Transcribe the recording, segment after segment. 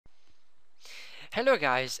Hello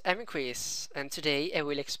guys, I'm Chris, and today I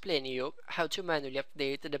will explain you how to manually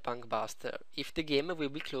update the PunkBuster if the game will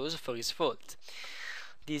be closed for its fault.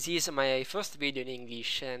 This is my first video in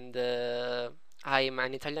English, and I'm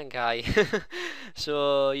an Italian guy,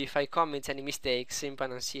 so if I commit any mistakes in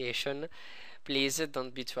pronunciation, please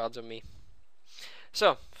don't be too hard on me.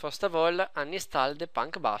 So, first of all, uninstall the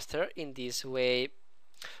PunkBuster in this way.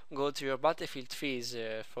 Go to your Battlefield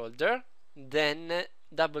 3's folder, then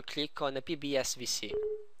double click on PBSVC.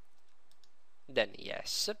 Then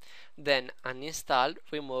yes, then uninstall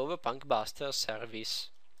remove PunkBuster service.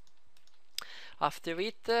 After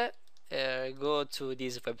it, go to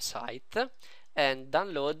this website and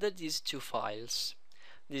download these two files.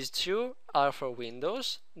 These two are for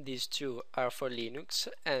Windows, these two are for Linux,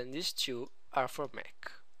 and these two are for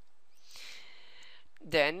Mac.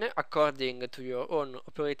 Then, according to your own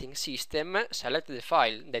operating system, select the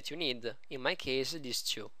file that you need. In my case, these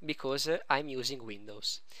two, because I'm using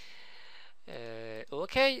Windows.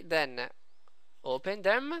 Okay, then open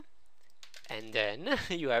them, and then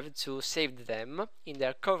you have to save them in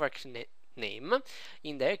their correct name,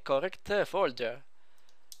 in their correct folder,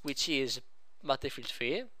 which is Battlefield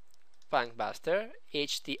 3, PunkBuster,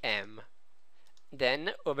 HTM. Then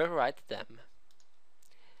overwrite them.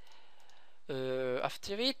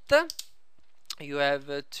 After it, you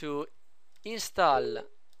have to install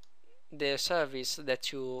the service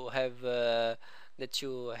that you have that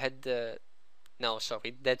you have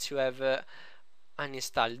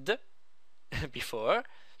uninstalled before.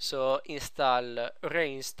 So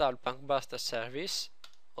reinstall PunkBuster service.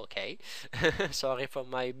 Okay, sorry for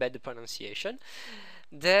my bad pronunciation.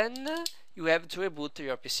 Then you have to reboot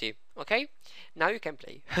your PC. Okay, now you can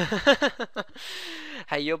play.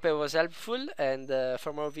 I hope it was helpful, and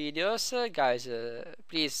for more videos, guys,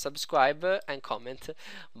 please subscribe and comment.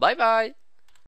 Bye bye.